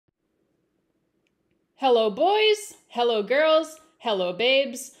Hello boys, hello girls, hello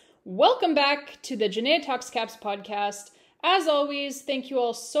babes. Welcome back to the Jenaya Talks Caps podcast. As always, thank you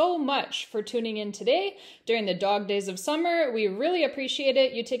all so much for tuning in today during the dog days of summer. We really appreciate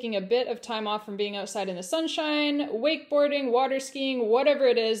it. You taking a bit of time off from being outside in the sunshine, wakeboarding, water skiing, whatever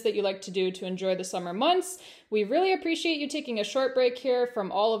it is that you like to do to enjoy the summer months. We really appreciate you taking a short break here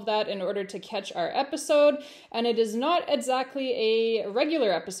from all of that in order to catch our episode. And it is not exactly a regular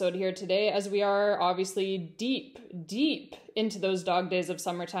episode here today, as we are obviously deep into those dog days of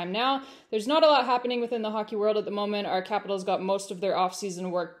summertime now. There's not a lot happening within the hockey world at the moment. Our Capitals got most of their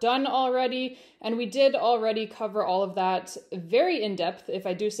off-season work done already, and we did already cover all of that very in-depth, if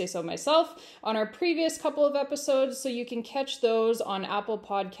I do say so myself, on our previous couple of episodes, so you can catch those on Apple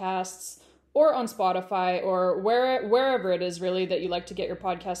Podcasts or on Spotify, or wherever it is really that you like to get your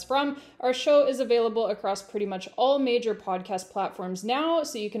podcast from. Our show is available across pretty much all major podcast platforms now,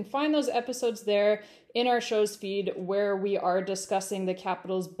 so you can find those episodes there in our show's feed where we are discussing the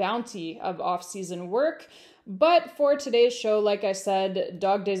Capitals' bounty of off-season work. But for today's show, like I said,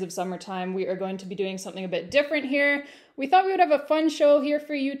 dog days of summertime, we are going to be doing something a bit different here. We thought we would have a fun show here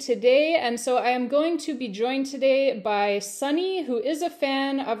for you today, and so I am going to be joined today by Sunny, who is a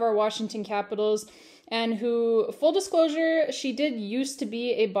fan of our Washington Capitals, and who, full disclosure, she did used to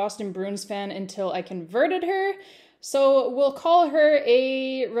be a Boston Bruins fan until I converted her. So we'll call her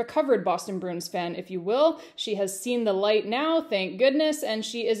a recovered Boston Bruins fan, if you will. She has seen the light now, thank goodness, and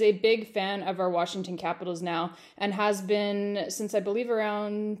she is a big fan of our Washington Capitals now, and has been since I believe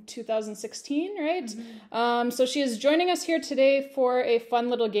around 2016, right? Mm-hmm. So she is joining us here today for a fun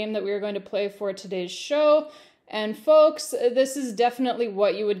little game that we are going to play for today's show. And folks, this is definitely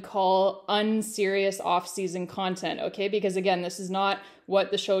what you would call unserious off-season content, okay? Because again, this is not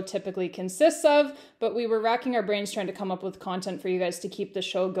what the show typically consists of, but we were racking our brains trying to come up with content for you guys to keep the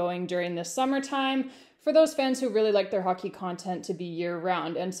show going during the summertime for those fans who really like their hockey content to be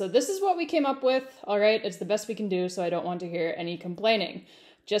year-round. And so this is what we came up with, all right? It's the best we can do, so I don't want to hear any complaining.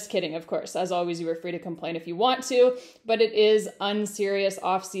 Just kidding, of course. As always, you are free to complain if you want to, but it is unserious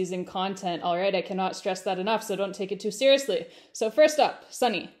off-season content, all right? I cannot stress that enough, so don't take it too seriously. So first up,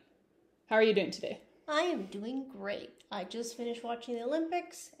 Sunny, how are you doing today? I am doing great. I just finished watching the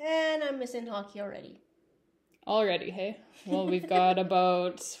Olympics, and I'm missing hockey already. Already, hey? Well, we've got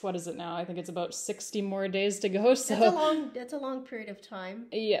about, what is it now? I think it's about 60 more days to go, so... That's a long period of time.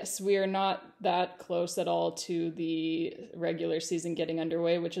 Yes, we are not that close at all to the regular season getting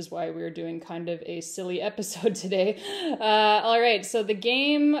underway, which is why we're doing kind of a silly episode today. All right, so the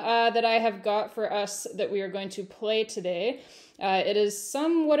game that I have got for us that we are going to play today, it is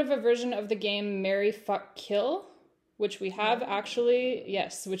somewhat of a version of the game Marry, Fuck, Kill, which we have actually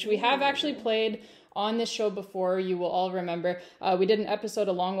played on this show before. You will all remember. We did an episode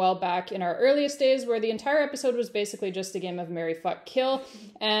a long while back in our earliest days where the entire episode was basically just a game of Marry, Fuck, Kill.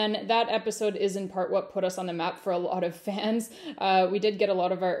 And that episode is in part what put us on the map for a lot of fans. We did get a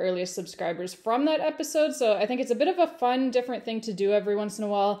lot of our earliest subscribers from that episode. So I think it's a bit of a fun, different thing to do every once in a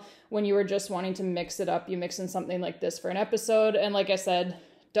while when you were just wanting to mix it up. You mix in something like this for an episode. And like I said,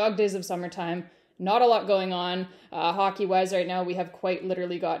 dog days of summertime. Not a lot going on hockey-wise right now. We have quite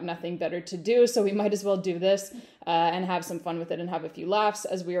literally got nothing better to do, so we might as well do this and have some fun with it and have a few laughs,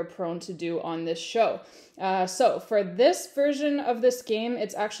 as we are prone to do on this show. So for this version of this game,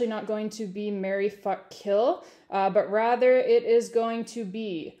 it's actually not going to be Marry, Fuck, Kill, but rather it is going to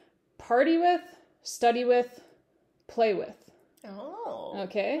be party with, study with, play with. Oh,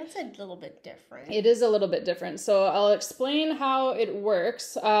 okay. That's a little bit different. It is a little bit different. So I'll explain how it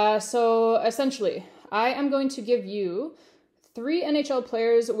works. So essentially, I am going to give you 3 NHL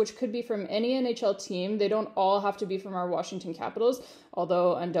players, which could be from any NHL team. They don't all have to be from our Washington Capitals,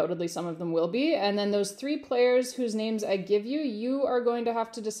 although undoubtedly some of them will be. And then those 3 players whose names I give you, you are going to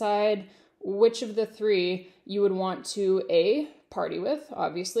have to decide which of the 3 you would want to A, party with,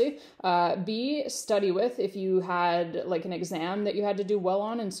 obviously, B, study with if you had like an exam that you had to do well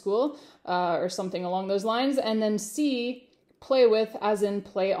on in school, or something along those lines, and then C, play with, as in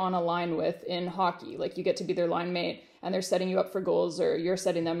play on a line with in hockey, like you get to be their line mate and they're setting you up for goals, or you're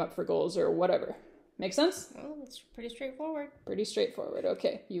setting them up for goals, or whatever. Make sense? Oh, that's pretty straightforward. Pretty straightforward.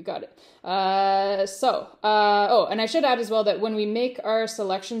 Okay, you got it. Oh, and I should add as well that when we make our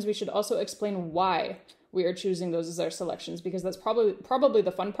selections, we should also explain why we are choosing those as our selections, because that's probably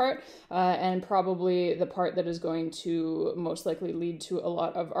the fun part, and probably the part that is going to most likely lead to a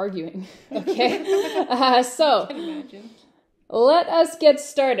lot of arguing. Okay, so let us get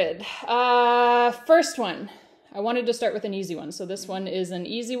started. First one, I wanted to start with an easy one, so this one is an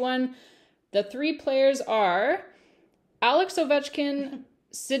easy one. The 3 players are Alex Ovechkin,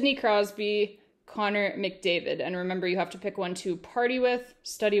 Sidney Crosby, Connor McDavid. And remember, you have to pick one to party with,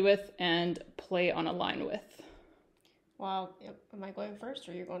 study with, and play on a line with. Wow. Am I going first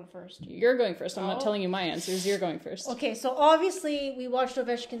or you're going first? You're going first. I'm not telling you my answers. You're going first. Okay, so obviously we watched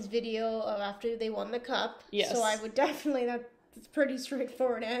Ovechkin's video of after they won the cup. Yes. So I would definitely, that's a pretty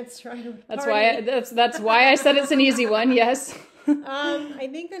straightforward answer. That's why I said it's an easy one, yes. I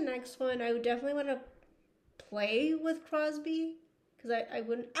think the next one, I would definitely want to play with Crosby. Because I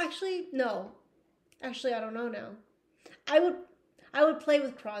wouldn't, actually, no. Actually, I don't know now. I would play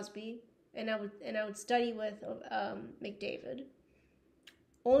with Crosby. And I would study with McDavid,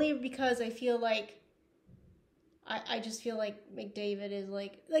 only because I feel like I just feel like McDavid is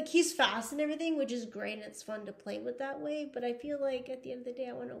like he's fast and everything, which is great and it's fun to play with that way. But I feel like at the end of the day,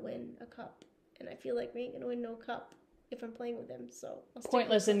 I want to win a cup, and I feel like we ain't gonna win no cup if I'm playing with him. So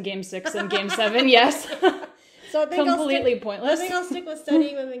pointless in Game 6 and Game 7, yes. So I think completely pointless. I think I'll stick with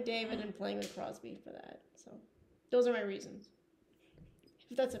studying with McDavid and playing with Crosby for that. So those are my reasons.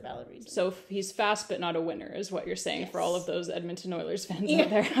 If that's a valid reason. So he's fast but not a winner is what you're saying, yes, for all of those Edmonton Oilers fans out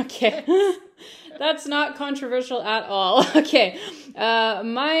there. Okay. That's not controversial at all. Okay.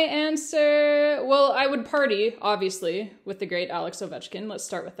 My answer, well, I would party, obviously, with the great Alex Ovechkin. Let's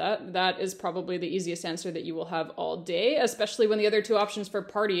start with that. That is probably the easiest answer that you will have all day, especially when the other two options for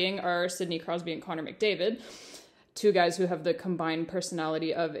partying are Sidney Crosby and Connor McDavid. Two guys who have the combined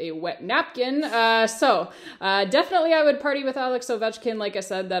personality of a wet napkin. So definitely I would party with Alex Ovechkin. Like I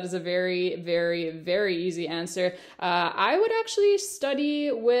said, that is a very, very, very easy answer. I would actually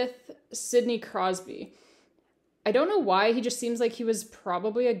study with Sidney Crosby. I don't know why. He just seems like he was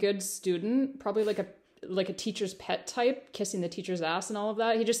probably a good student, probably like a teacher's pet type, kissing the teacher's ass and all of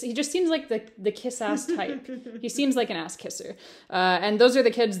that. He just seems like the kiss ass type. He seems like an ass kisser. And those are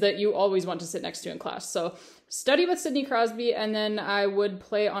the kids that you always want to sit next to in class. So study with Sidney Crosby, and then I would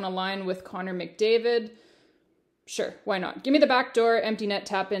play on a line with Connor McDavid. Sure, why not? Give me the back door, empty net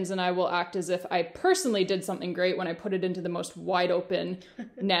tap-ins, and I will act as if I personally did something great when I put it into the most wide open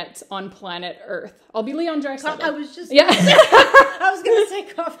net on planet Earth. I'll be Leon Draisaitl. I was just yeah. I was gonna say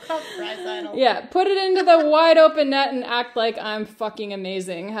cough Draisaitl. Yeah, put it into the wide open net and act like I'm fucking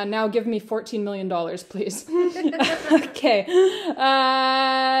amazing. Now give me $14 million, please. Okay.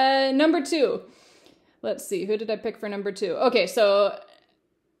 Number 2. Let's see. Who did I pick for number 2? Okay, so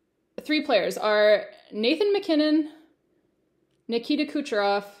 3 players are Nathan MacKinnon, Nikita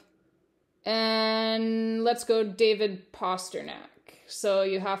Kucherov, and let's go David Pastrnak. So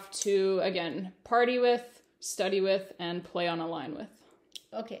you have to, again, party with, study with, and play on a line with.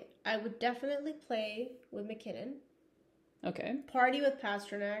 Okay, I would definitely play with MacKinnon. Okay. Party with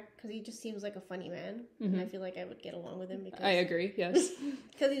Pastrnak, because he just seems like a funny man. Mm-hmm. And I feel like I would get along with him. Because I agree, yes.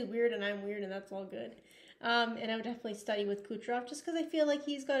 Because he's weird and I'm weird and that's all good. And I would definitely study with Kucherov just because I feel like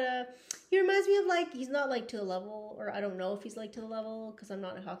he reminds me of he's not to the level, or I don't know if he's to the level because I'm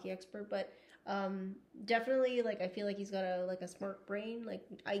not a hockey expert, but definitely I feel like he's got a smart brain,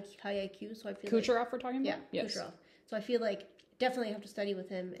 high IQ, so I feel Kucherov we're talking about? Yeah, yes. Kucherov. So I feel like definitely have to study with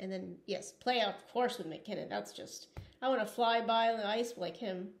him, and then, yes, play of course with MacKinnon. That's just, I want to fly by on the ice like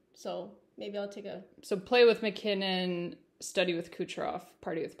him, so maybe I'll take a... So play with MacKinnon, study with Kucherov,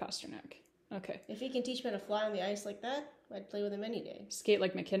 party with Pastrnak. Okay. If he can teach me how to fly on the ice like that, I'd play with him any day. Skate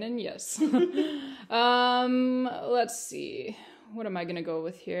like MacKinnon, yes. Let's see. What am I going to go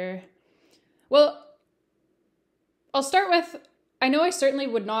with here? Well, I'll start with, I know I certainly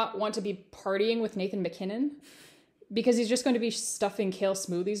would not want to be partying with Nathan MacKinnon because he's just going to be stuffing kale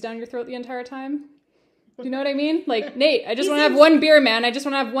smoothies down your throat the entire time. Do you know what I mean? Nate, I just want to have one beer, man. I just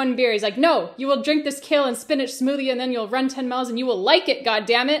want to have one beer. He's like, no, you will drink this kale and spinach smoothie and then you'll run 10 miles and you will like it,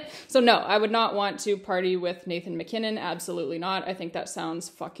 goddammit. So no, I would not want to party with Nathan MacKinnon. Absolutely not. I think that sounds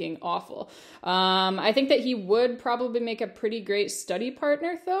fucking awful. I think that he would probably make a pretty great study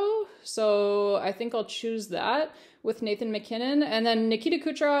partner though. So I think I'll choose that with Nathan MacKinnon. And then Nikita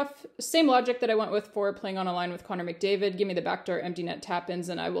Kucherov, same logic that I went with for playing on a line with Connor McDavid. Give me the backdoor empty net tap-ins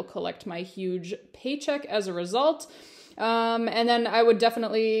and I will collect my huge paycheck as a result. And then I would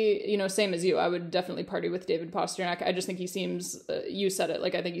definitely, same as you, I would definitely party with David Pastrnak. I just think he seems, you said it,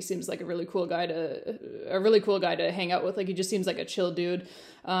 I think he seems like a really cool guy to hang out with. He just seems like a chill dude.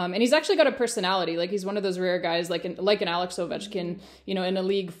 And he's actually got a personality. He's one of those rare guys, like an Alex Ovechkin, in a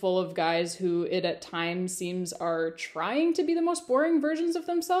league full of guys who it at times seems are trying to be the most boring versions of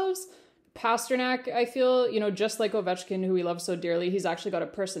themselves. Pastrnak, I feel, just like Ovechkin, who we love so dearly, he's actually got a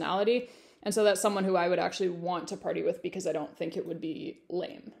personality. And so that's someone who I would actually want to party with because I don't think it would be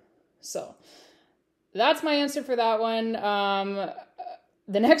lame. So that's my answer for that one.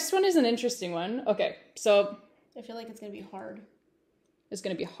 The next one is an interesting one. Okay, so... I feel like it's going to be hard. is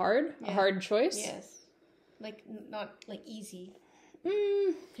going to be hard, a hard choice. Yes. Like, not, like, easy.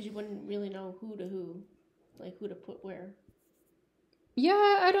 Because you wouldn't really know who to put where.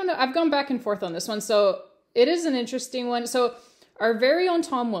 Yeah, I don't know. I've gone back and forth on this one. So it is an interesting one. So our very own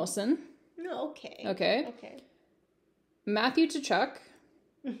Tom Wilson. No, okay. Okay. Matthew Tkachuk.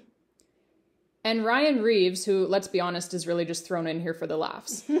 And Ryan Reeves, who, let's be honest, is really just thrown in here for the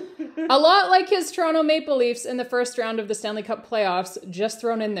laughs. A lot like his Toronto Maple Leafs in the first round of the Stanley Cup playoffs, just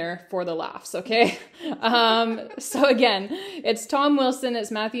thrown in there for the laughs, okay? So again, it's Tom Wilson,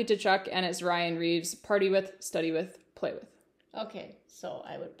 it's Matthew Tkachuk, and it's Ryan Reeves. Party with, study with, play with. Okay, so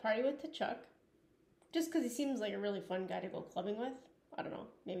I would party with Tkachuk, just because he seems like a really fun guy to go clubbing with. I don't know,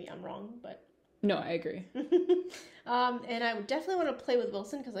 maybe I'm wrong, but... No, I agree. And I would definitely want to play with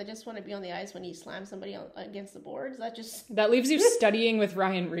Wilson because I just want to be on the ice when he slams somebody against the boards. That leaves you studying with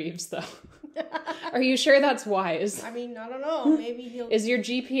Ryan Reeves, though. Are you sure that's wise? I mean, I don't know. Maybe he'll... Is your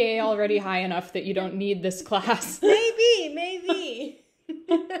GPA already high enough that you don't need this class? Maybe.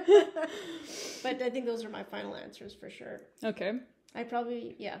 But I think those are my final answers for sure. Okay.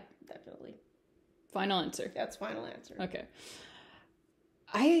 Definitely. Final answer. That's final answer. Okay.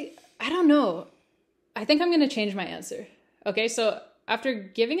 I don't know. I think I'm going to change my answer. Okay, so after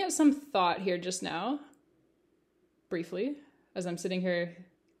giving it some thought here just now, briefly, as I'm sitting here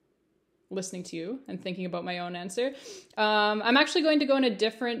listening to you and thinking about my own answer, I'm actually going to go in a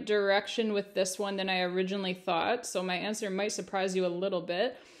different direction with this one than I originally thought, so my answer might surprise you a little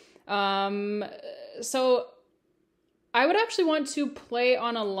bit. So I would actually want to play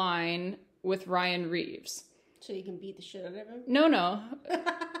on a line with Ryan Reeves. So you can beat the shit out of him? No.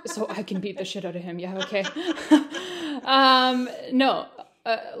 So I can beat the shit out of him. Yeah, okay. No.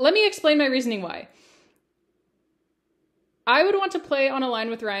 Let me explain my reasoning why. I would want to play on a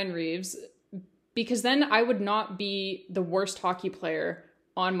line with Ryan Reeves because then I would not be the worst hockey player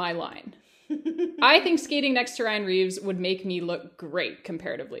on my line. I think skating next to Ryan Reeves would make me look great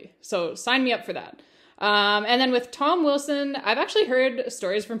comparatively. So sign me up for that. And then with Tom Wilson, I've actually heard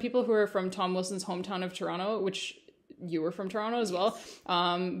stories from people who are from Tom Wilson's hometown of Toronto, which you were from Toronto as well.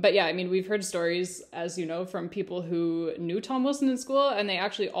 But yeah, I mean, we've heard stories, as you know, from people who knew Tom Wilson in school, and they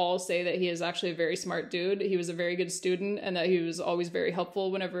actually all say that he is actually a very smart dude. He was a very good student, and that he was always very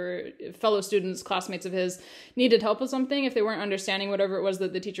helpful whenever fellow students, classmates of his, needed help with something. If they weren't understanding whatever it was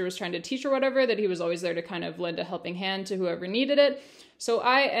that the teacher was trying to teach or whatever, that he was always there to kind of lend a helping hand to whoever needed it. So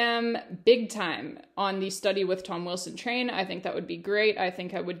I am big time on the study with Tom Wilson train. I think that would be great. I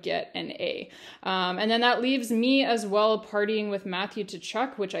think I would get an A. And then that leaves me as well partying with Matthew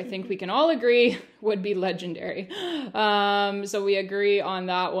Tkachuk, which I think we can all agree would be legendary. So we agree on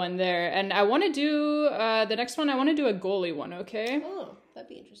that one there. And I want to do, the next one, I want to do a goalie one, okay? Oh, that'd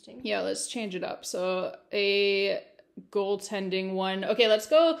be interesting. Yeah, let's change it up. So a goaltending one. Okay, let's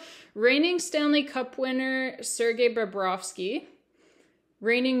go reigning Stanley Cup winner Sergei Bobrovsky.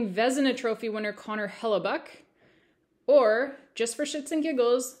 Reigning Vezina Trophy winner Connor Hellebuck, or, just for shits and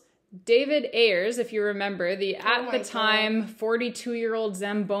giggles, David Ayers, if you remember, the time 42-year-old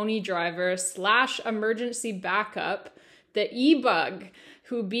Zamboni driver / emergency backup, the E-Bug,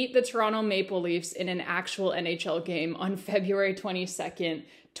 who beat the Toronto Maple Leafs in an actual NHL game on February 22nd,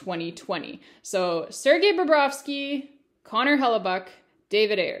 2020. So, Sergei Bobrovsky, Connor Hellebuck,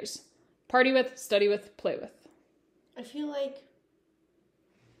 David Ayers. Party with, study with, play with. I feel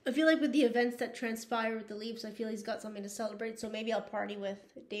like with the events that transpire with the Leafs, I feel he's got something to celebrate. So maybe I'll party with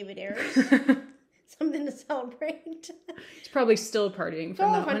David Ayers. Something to celebrate. He's probably still partying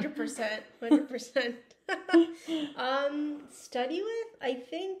from that 100%. 100%. Study with, I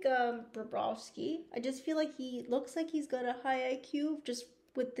think, Bobrovsky. I just feel like he looks like he's got a high IQ just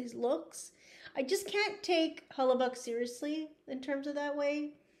with his looks. I just can't take Hellebuck seriously in terms of that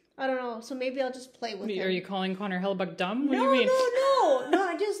way. I don't know. So maybe I'll just play with him. Are you calling Connor Hellebuck dumb? What do you mean? No.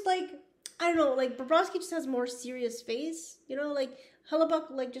 I just I don't know. Like Bobrovsky just has more serious face. You know, like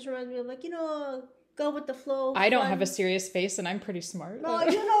Hellebuck just reminds me of go with the flow. I don't have a serious face and I'm pretty smart. No,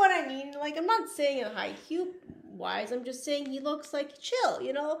 you know what I mean. Like I'm not saying it high IQ wise. I'm just saying he looks like chill.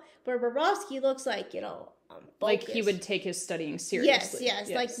 You know, but Bobrovsky looks like like he would take his studying seriously. Yes.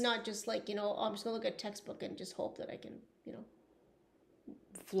 Like not just I'm just gonna look at a textbook and just hope that I can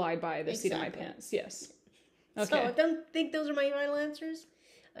fly by the seat of my pants. Yes. Okay. So I don't think those are my final answers.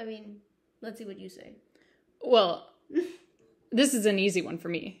 I mean, let's see what you say. Well, this is an easy one for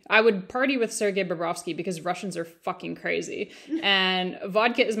me. I would party with Sergei Bobrovsky because Russians are fucking crazy. And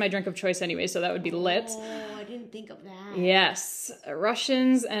vodka is my drink of choice anyway, so that would be lit. Oh, I didn't think of that. Yes.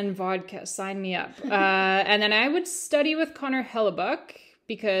 Russians and vodka. Sign me up. And then I would study with Connor Hellebuck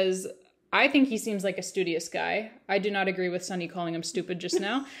because I think he seems like a studious guy. I do not agree with Sunny calling him stupid just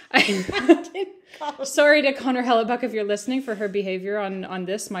now. Sorry to Connor Hellebuck if you're listening for her behavior on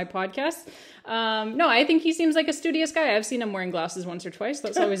this, my podcast. No, I think he seems like a studious guy. I've seen him wearing glasses once or twice.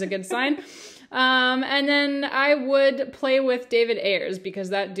 That's always a good sign. And then I would play with David Ayers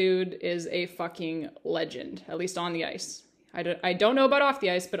because that dude is a fucking legend, at least on the ice. I don't know about off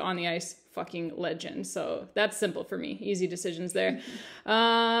the ice, but on the ice, fucking legend. So that's simple for me. Easy decisions there.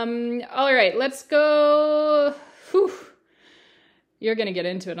 All right, let's go. Whew. You're going to get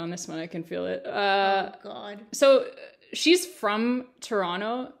into it on this one. I can feel it. Oh, God. So she's from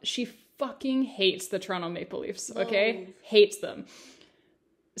Toronto. She fucking hates the Toronto Maple Leafs, okay? Oh. Hates them.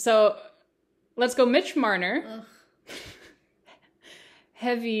 So let's go Mitch Marner.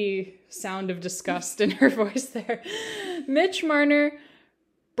 Heavy sound of disgust in her voice there. Mitch Marner,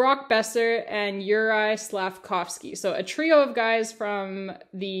 Brock Besser, and Yuri Slafkovsky. So a trio of guys from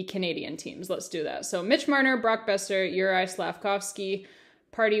the Canadian teams. Let's do that. So Mitch Marner, Brock Besser, Yuri Slafkovsky.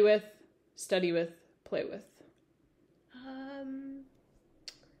 Party with, study with, play with.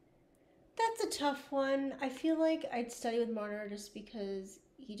 That's a tough one. I feel like I'd study with Marner just because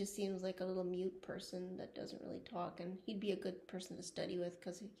he just seems like a little mute person that doesn't really talk, and he'd be a good person to study with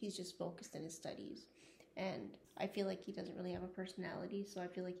because he's just focused in his studies. And I feel like he doesn't really have a personality, so I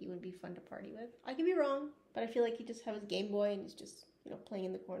feel like he wouldn't be fun to party with. I could be wrong, but I feel like he just has his Game Boy and he's just, playing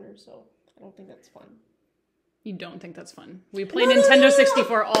in the corner, so I don't think that's fun. You don't think that's fun? We play Nintendo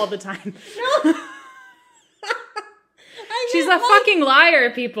 64 all the time. No! She's a fucking liar,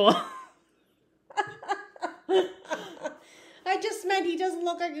 people. I just meant he doesn't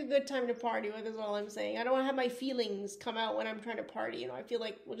look like a good time to party with, is all I'm saying. I don't want to have my feelings come out when I'm trying to party. I feel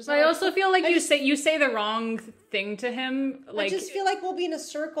like we'll just... I also feel like you say the wrong thing to him. Like, I just feel like we'll be in a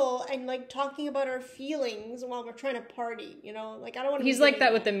circle and talking about our feelings while we're trying to party. I don't want to. He's like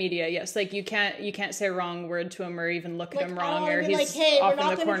that with the media. Yes, you can't say a wrong word to him or even look at him wrong, or he's hey, off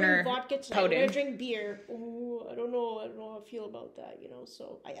we're in the corner pouting. We're gonna drink beer. Ooh, I don't know how I feel about that.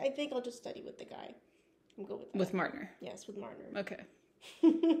 So I think I'll just study with the guy. I'm good with that. With Marner. Yes, with Marner. Okay.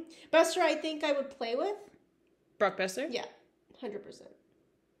 Besser, I think I would play with. Brock Besser? Yeah, 100%.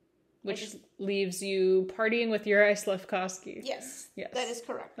 Which leaves you partying with Yuri Slafkovsky. Yes, that is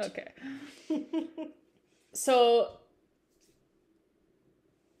correct. Okay. So,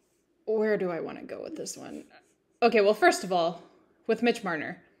 where do I want to go with this one? Okay, well, first of all, with Mitch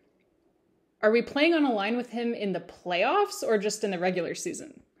Marner, are we playing on a line with him in the playoffs or just in the regular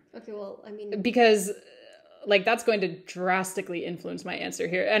season? Okay, well, I mean... Because... that's going to drastically influence my answer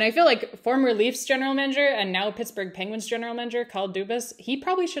here. And I feel like former Leafs general manager and now Pittsburgh Penguins general manager, Kyle Dubas, he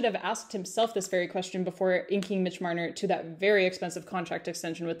probably should have asked himself this very question before inking Mitch Marner to that very expensive contract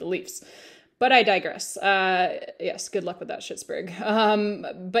extension with the Leafs. But I digress. Yes, good luck with that,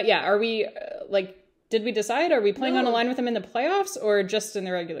 Schittsburg. But yeah, are we, did we decide? Are we playing on a line with him in the playoffs or just in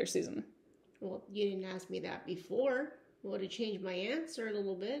the regular season? Well, you didn't ask me that before. Would have changed my answer a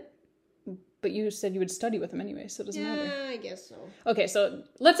little bit. But you said you would study with him anyway, so it doesn't matter. Yeah, I guess so. Okay, so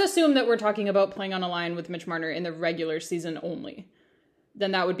let's assume that we're talking about playing on a line with Mitch Marner in the regular season only.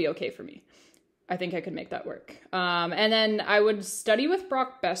 Then that would be okay for me. I think I could make that work. And then I would study with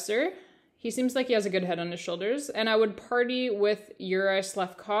Brock Besser. He seems like he has a good head on his shoulders. And I would party with Yuri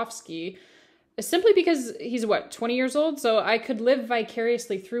Slafkovsky, simply because he's, 20 years old? So I could live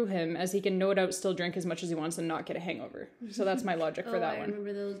vicariously through him as he can no doubt still drink as much as he wants and not get a hangover. So that's my logic for that one. I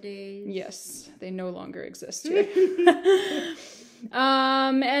remember those days. Yes, they no longer exist here.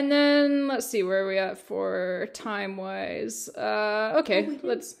 And then let's see, where are we at for time-wise? Okay,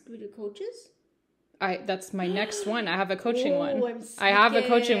 let's... Do we do coaches? That's my next one. I have a coaching one. I have a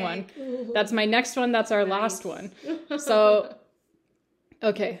coaching one. That's my next one. That's our last one. So...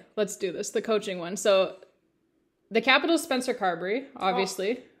 Okay, let's do this. The coaching one. So, the Capitals' Spencer Carberry,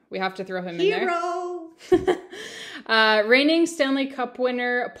 obviously. We have to throw him in there. Reigning Stanley Cup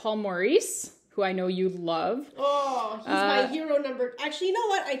winner Paul Maurice, who I know you love. Oh, he's my hero number... Actually, you know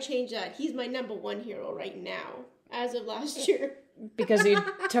what? I changed that. He's my number one hero right now, as of last year. Because he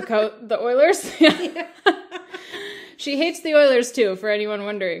took out the Oilers? Yeah. She hates the Oilers, too, for anyone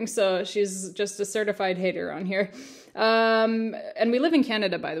wondering. So, she's just a certified hater on here. And we live in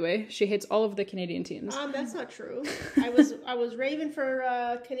Canada, by the way. She hates all of the Canadian teams. That's not true. I was raving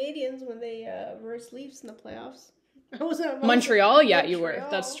for Canadians when they versed Leafs in the playoffs. Montreal, yeah, you were.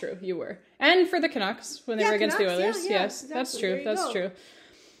 That's true, you were. And for the Canucks when they were against Canucks, the Oilers. Yeah, yes, exactly. That's true. That's true.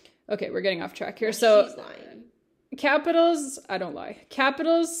 Okay, we're getting off track here. Well, so she's lying. Capitals, I don't lie.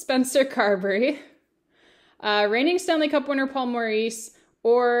 Capitals, Spencer Carberry. Reigning Stanley Cup winner Paul Maurice,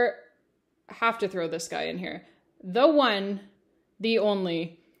 or have to throw this guy in here. The one, the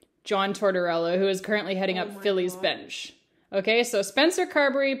only, John Tortorella, who is currently heading up Philly's bench. Okay, so Spencer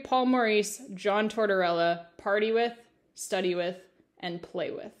Carberry, Paul Maurice, John Tortorella, party with, study with, and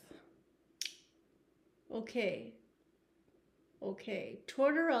play with. Okay.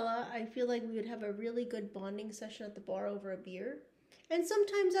 Tortorella, I feel like we would have a really good bonding session at the bar over a beer. And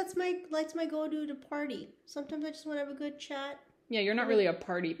sometimes that's my go-to to party. Sometimes I just want to have a good chat. Yeah, you're not really a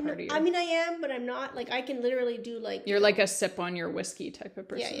partier. No, I mean, I am, but I'm not. Like, I can literally do, like... You're like a sip on your whiskey type of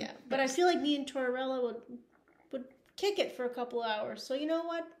person. Yeah. But I feel like me and Tortorella would kick it for a couple hours. So, you know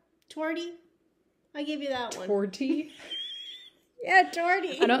what? Torty? I give you that one. Torty? Yeah,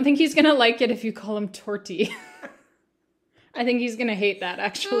 Torty. I don't think he's going to like it if you call him Torty. I think he's going to hate that,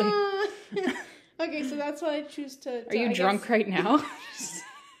 actually. Okay, so that's what I choose to... Are you drunk right now?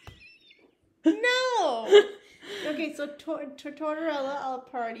 No! Okay, so Tortorella, I'll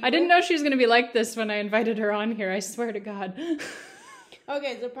party. I didn't know she was going to be like this when I invited her on here. I swear to God.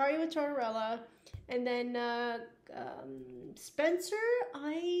 Okay, so party with Tortorella. And then Spencer,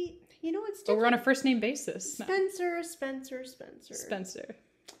 it's different. But we're on a first name basis. Spencer.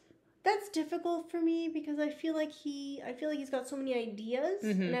 That's difficult for me because I feel like he's got so many ideas,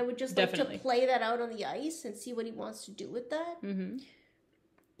 and I would just like to play that out on the ice and see what he wants to do with that. Mm-hmm.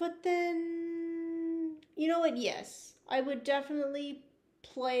 But then, you know what? Yes, I would definitely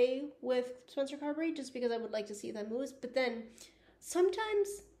play with Spencer Carberry just because I would like to see that moves. But then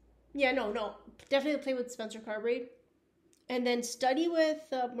sometimes, definitely play with Spencer Carberry, and then study with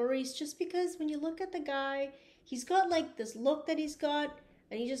Maurice just because when you look at the guy, he's got like this look that he's got.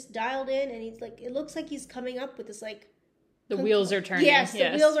 And he just dialed in, and he's like, it looks like he's coming up with this, like... The wheels are turning. Yes, the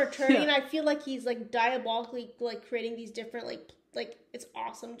wheels are turning, and I feel like he's, like, diabolically, like, creating these different, like, it's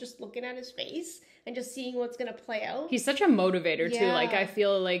awesome just looking at his face and just seeing what's going to play out. He's such a motivator, too. Like, I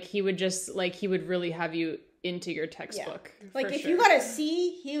feel like he would just, like, he would really have you into your textbook. Yeah. Like, if you got a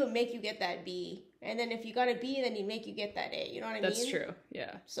C, he would make you get that B. And then if you got a B, then he'd make you get that A. You know what I mean? That's true.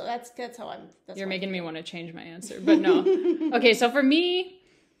 Yeah. So that's how I'm... You're making me want to change my answer, but no. Okay, so for me...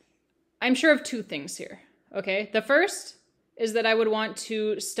 I'm sure of two things here, okay? The first is that I would want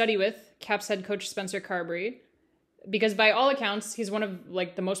to study with Caps head coach Spencer Carberry because by all accounts, he's one of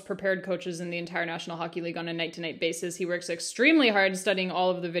like the most prepared coaches in the entire National Hockey League on a night-to-night basis. He works extremely hard studying all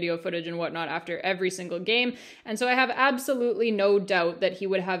of the video footage and whatnot after every single game. And so I have absolutely no doubt that he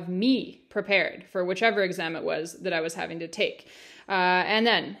would have me prepared for whichever exam it was that I was having to take. And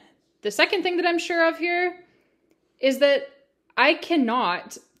then the second thing that I'm sure of here is that I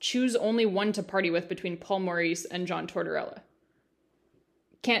cannot choose only one to party with between Paul Maurice and John Tortorella.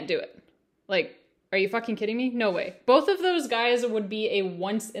 Can't do it. Like, are you fucking kidding me? No way. Both of those guys would be a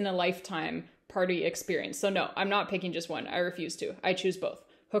once-in-a-lifetime party experience. So no, I'm not picking just one. I refuse to. I choose both.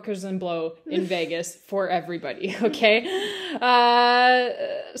 Hookers and blow in Vegas for everybody, okay?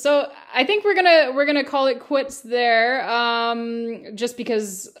 So I think we're gonna call it quits there. Just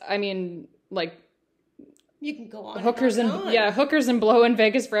because, I mean, like, you can go on. Hookers and blow in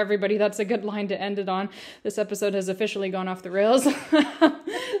Vegas for everybody. That's a good line to end it on. This episode has officially gone off the rails. So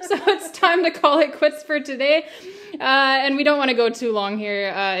it's time to call it quits for today. And we don't want to go too long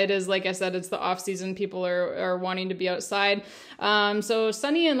here. It is, like I said, it's the off season. People are wanting to be outside. So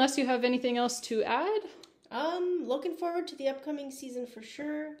Sunny, unless you have anything else to add? Looking forward to the upcoming season for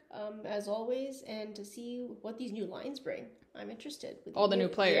sure, as always, and to see what these new lines bring. I'm interested. All the new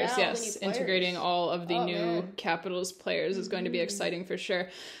players, yes. Integrating all of the new Capitals players is going to be exciting for sure.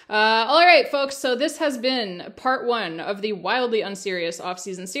 All right, folks. So this has been part 1 of the wildly unserious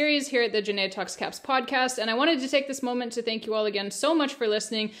off-season series here at the Jenaya Talks Caps podcast. And I wanted to take this moment to thank you all again so much for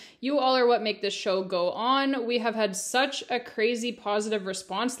listening. You all are what make this show go on. We have had such a crazy positive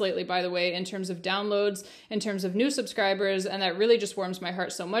response lately, by the way, in terms of downloads, in terms of new subscribers. And that really just warms my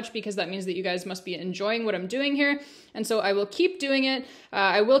heart so much because that means that you guys must be enjoying what I'm doing here. And so I will keep doing it.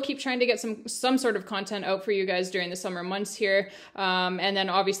 I will keep trying to get some sort of content out for you guys during the summer months here. And then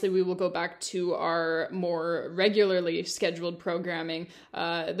obviously we will go back to our more regularly scheduled programming,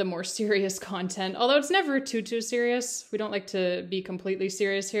 the more serious content, although it's never too serious. We don't like to be completely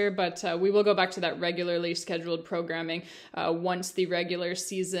serious here, but we will go back to that regularly scheduled programming once the regular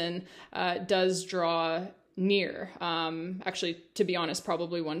season does draw near. Actually, to be honest,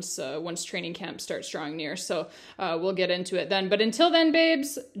 probably once training camp starts drawing near. So we'll get into it then. But until then,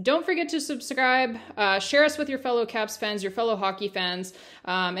 babes, don't forget to subscribe. Share us with your fellow Caps fans, your fellow hockey fans.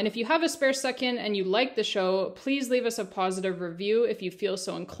 And if you have a spare second and you like the show, please leave us a positive review if you feel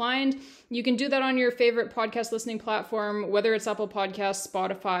so inclined. You can do that on your favorite podcast listening platform, whether it's Apple Podcasts,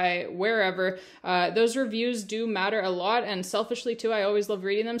 Spotify, wherever. Those reviews do matter a lot, and selfishly too, I always love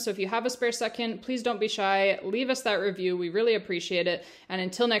reading them. So if you have a spare second, please don't be shy. by, leave us that review. We really appreciate it. And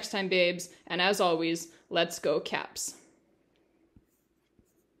until next time, babes, and as always, let's go Caps.